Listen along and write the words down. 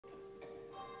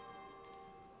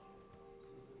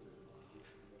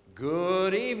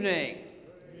Good evening.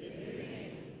 Good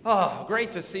evening. Oh,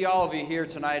 great to see all of you here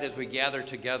tonight as we gather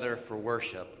together for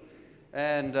worship.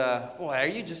 And boy, are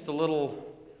you just a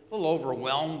little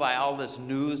overwhelmed by all this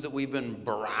news that we've been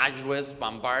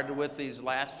bombarded with these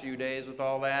last few days with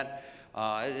all that?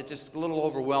 It's just a little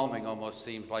overwhelming almost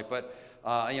seems like. But,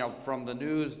 from the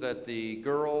news that the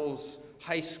girls'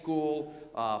 high school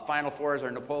Final Fours, our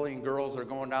Napoleon girls are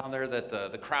going down there, that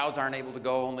the crowds aren't able to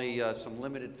go, only some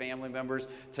limited family members.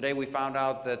 Today we found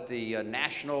out that the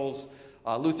Nationals,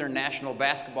 Lutheran National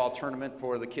Basketball Tournament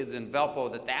for the kids in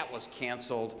Valpo, that was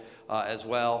canceled as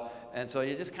well. And so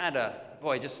you just kind of,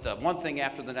 one thing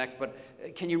after the next, but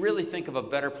can you really think of a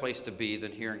better place to be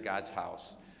than here in God's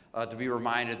house? To be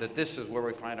reminded that this is where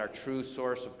we find our true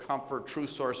source of comfort, true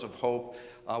source of hope.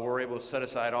 We're able to set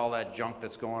aside all that junk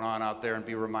that's going on out there and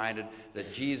be reminded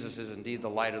that Jesus is indeed the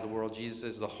light of the world. Jesus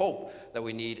is the hope that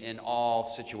we need in all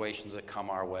situations that come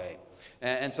our way.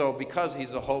 And so because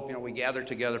he's the hope, we gather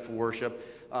together for worship.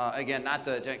 Again, not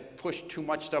to push too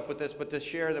much stuff with this, but to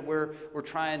share that we're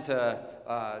trying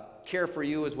to care for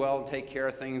you as well and take care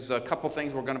of things. A couple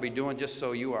things we're going to be doing just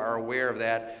so you are aware of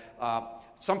that.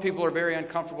 Some people are very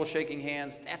uncomfortable shaking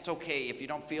hands. That's okay. If you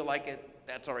don't feel like it,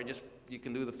 that's all right. You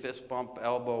can do the fist bump,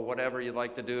 elbow, whatever you'd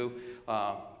like to do,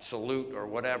 salute or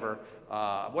whatever.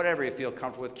 Whatever you feel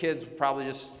comfortable with. Kids, probably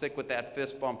just stick with that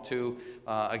fist bump too,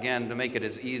 again, to make it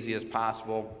as easy as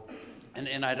possible.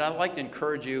 And I'd like to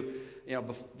encourage you,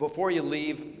 before you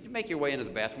leave, make your way into the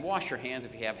bathroom. Wash your hands.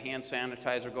 If you have hand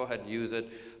sanitizer, go ahead and use it.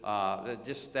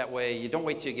 Just that way, you don't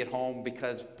wait till you get home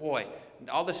because, boy,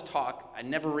 all this talk, I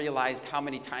never realized how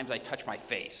many times I touch my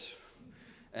face.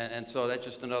 And so that's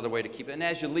just another way to keep it. And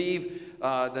as you leave,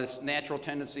 this natural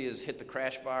tendency is hit the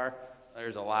crash bar.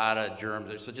 There's a lot of germs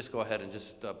there, so just go ahead and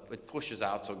it pushes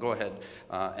out, so go ahead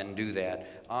and do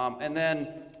that. And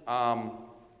then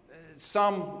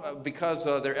some, because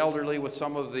they're elderly with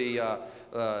some of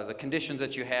the conditions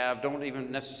that you have, don't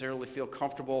even necessarily feel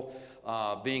comfortable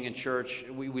being in church.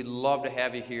 We'd love to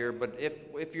have you here, but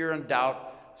if you're in doubt,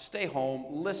 stay home,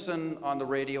 listen on the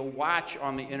radio, watch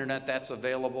on the internet, that's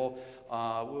available.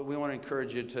 We want to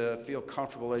encourage you to feel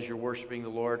comfortable as you're worshiping the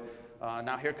Lord.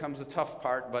 Now here comes the tough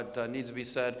part, but needs to be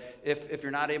said. If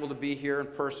you're not able to be here in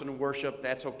person and worship,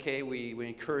 that's okay. We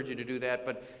encourage you to do that.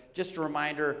 But just a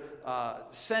reminder,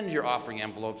 send your offering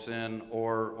envelopes in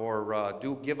or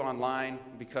do give online,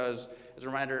 because as a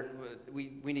reminder,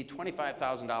 we need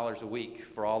 $25,000 a week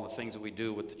for all the things that we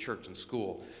do with the church and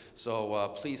school.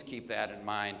 So please keep that in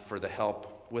mind for the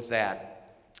help with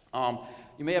that.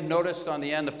 You may have noticed on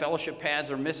the end the fellowship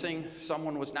pads are missing.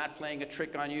 Someone was not playing a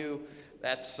trick on you.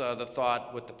 That's the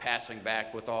thought with the passing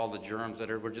back with all the germs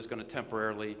we're just going to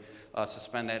temporarily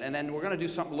suspend that. And then we're going to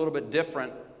do something a little bit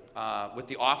different with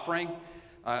the offering.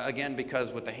 Again,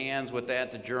 because with the hands, with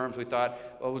that, the germs, we thought,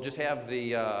 well, we'll just have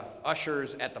the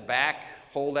ushers at the back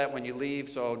hold that when you leave.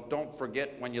 So don't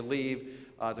forget when you leave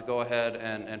to go ahead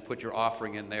and put your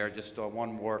offering in there. Just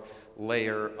one more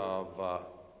layer of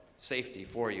safety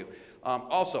for you.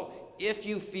 Also, if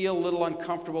you feel a little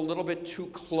uncomfortable, a little bit too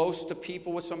close to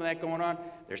people with some of that going on,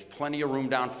 there's plenty of room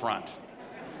down front.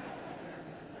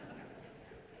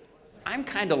 I'm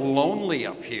kind of lonely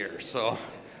up here, so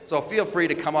feel free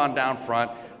to come on down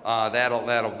front.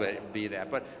 That'll be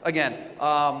that. But again,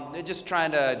 just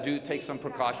trying to take some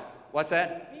precaution. What's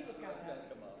that?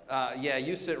 Yeah,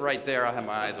 you sit right there. I'll have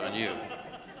my eyes on you.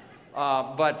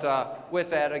 But with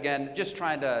that, again, just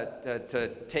trying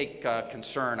to take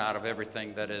concern out of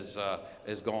everything that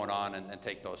is going on and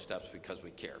take those steps because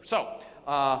we care. So,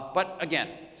 but again,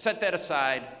 set that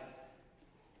aside.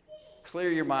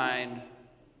 Clear your mind.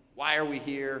 Why are we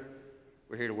here?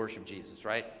 We're here to worship Jesus,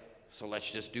 right? So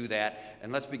let's just do that,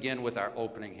 and let's begin with our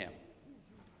opening hymn.